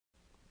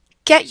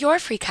Get your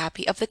free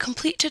copy of the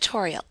complete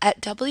tutorial at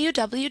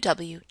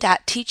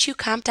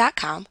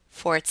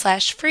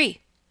www.teachucomp.com/free.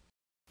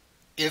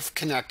 If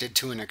connected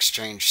to an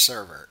Exchange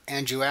server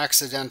and you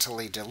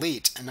accidentally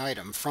delete an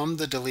item from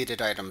the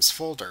deleted items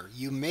folder,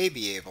 you may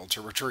be able to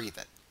retrieve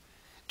it.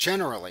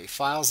 Generally,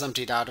 files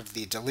emptied out of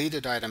the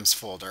deleted items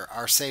folder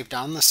are saved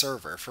on the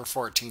server for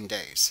 14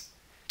 days.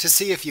 To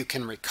see if you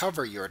can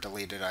recover your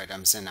deleted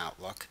items in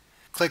Outlook,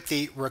 click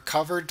the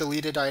Recover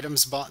Deleted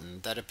Items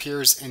button that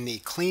appears in the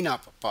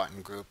Cleanup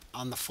button group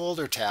on the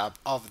Folder tab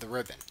of the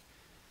ribbon.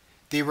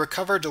 The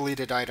Recover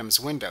Deleted Items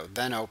window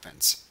then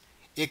opens.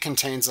 It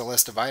contains a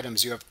list of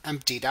items you have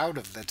emptied out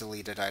of the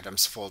deleted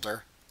items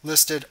folder,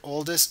 listed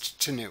oldest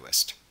to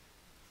newest.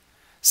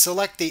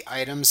 Select the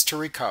items to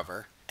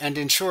recover and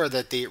ensure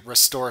that the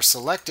Restore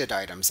Selected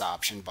Items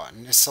option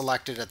button is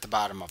selected at the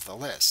bottom of the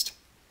list.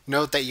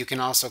 Note that you can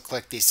also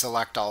click the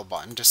Select All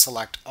button to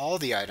select all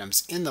the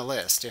items in the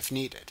list if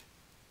needed.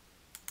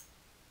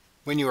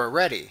 When you are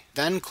ready,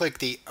 then click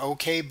the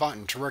OK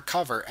button to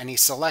recover any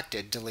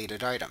selected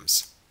deleted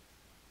items.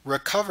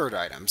 Recovered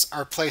items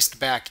are placed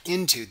back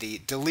into the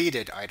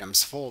Deleted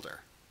Items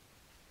folder.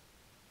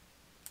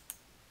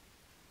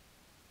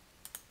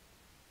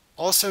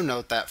 Also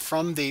note that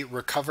from the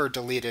Recover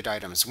Deleted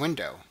Items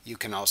window, you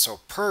can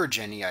also purge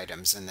any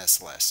items in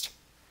this list.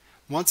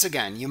 Once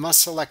again, you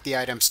must select the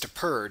items to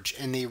purge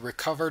in the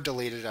Recover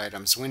Deleted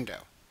Items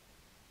window.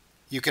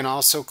 You can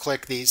also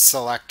click the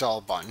Select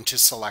All button to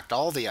select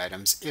all the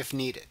items if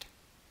needed.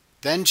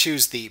 Then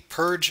choose the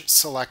Purge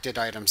Selected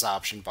Items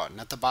option button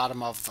at the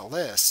bottom of the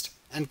list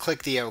and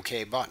click the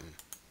OK button.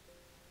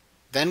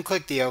 Then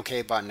click the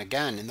OK button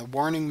again in the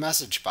warning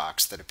message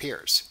box that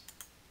appears.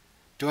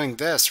 Doing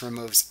this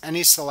removes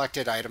any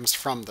selected items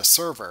from the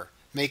server,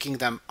 making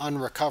them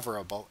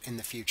unrecoverable in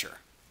the future.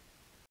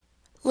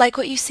 Like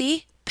what you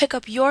see? Pick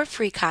up your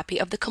free copy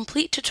of the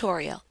complete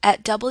tutorial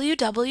at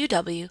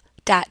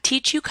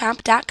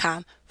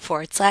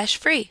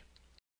www.teachucomp.com/free.